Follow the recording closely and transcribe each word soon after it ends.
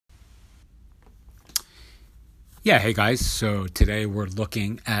Yeah, hey guys. So today we're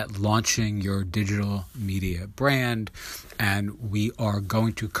looking at launching your digital media brand, and we are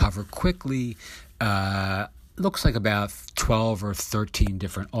going to cover quickly, looks like about 12 or 13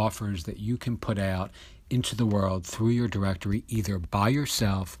 different offers that you can put out into the world through your directory, either by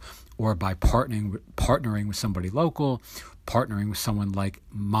yourself or by partnering with somebody local, partnering with someone like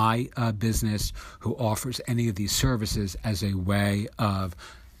my business who offers any of these services as a way of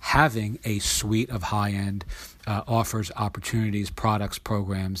having a suite of high-end offers, opportunities, products,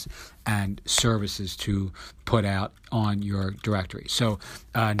 programs, and services to put out on your directory. So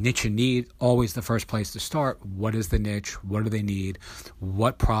niche and need, always the first place to start. What is the niche? What do they need?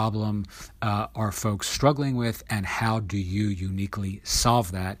 What problem are folks struggling with? And how do you uniquely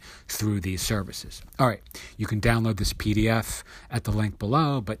solve that through these services? All right, you can download this PDF at the link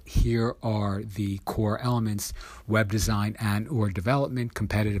below, but here are the core elements: web design and or development,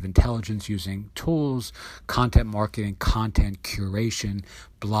 competitive intelligence using tools, content marketing, content curation,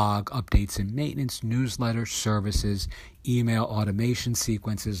 blog updates and maintenance, newsletter services, email automation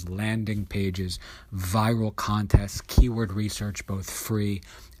sequences, landing pages, viral contests, keyword research, both free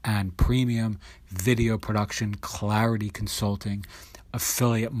and premium, video production, clarity consulting,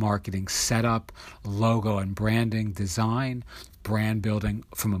 affiliate marketing setup, logo and branding design, brand building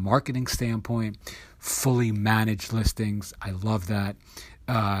from a marketing standpoint, fully managed listings. I love that.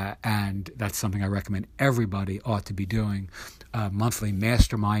 And that's something I recommend everybody ought to be doing. Monthly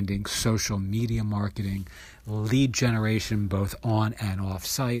masterminding, social media marketing, lead generation, both on and off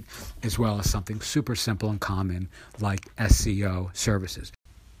site, as well as something super simple and common like SEO services.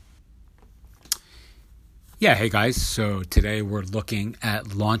 Yeah, hey guys. So today we're looking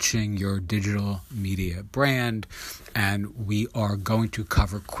at launching your digital media brand, and we are going to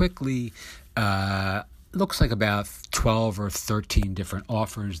cover quickly, looks like about 12 or 13 different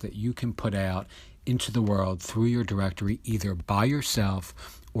offers that you can put out into the world through your directory, either by yourself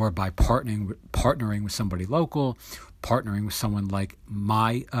or by partnering with somebody local, partnering with someone like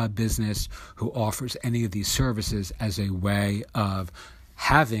my business who offers any of these services as a way of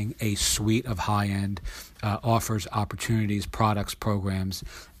having a suite of high-end offers, opportunities, products, programs,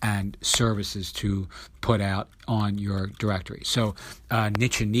 and services to put out on your directory. So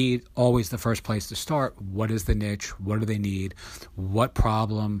niche and need, always the first place to start. What is the niche? What do they need? What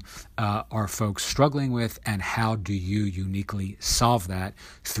problem are folks struggling with? And how do you uniquely solve that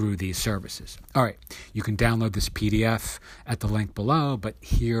through these services? All right, you can download this PDF at the link below, but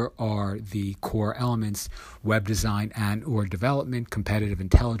here are the core elements: web design and or development, competitive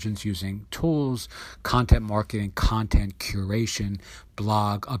intelligence using tools, content marketing, content curation,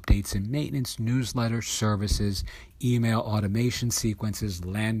 blog updates and maintenance, newsletter services, email automation sequences,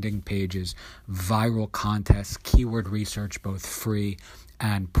 landing pages, viral contests, keyword research, both free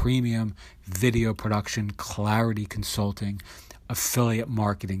and premium, video production, clarity consulting, affiliate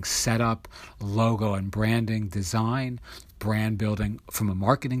marketing setup, logo and branding design, brand building from a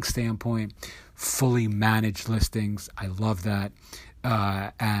marketing standpoint, fully managed listings. I love that.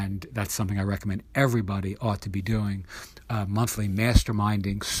 And that's something I recommend everybody ought to be doing. Monthly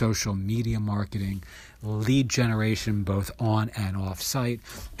masterminding, social media marketing, lead generation, both on and off site,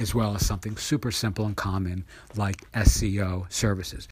 as well as something super simple and common like SEO services.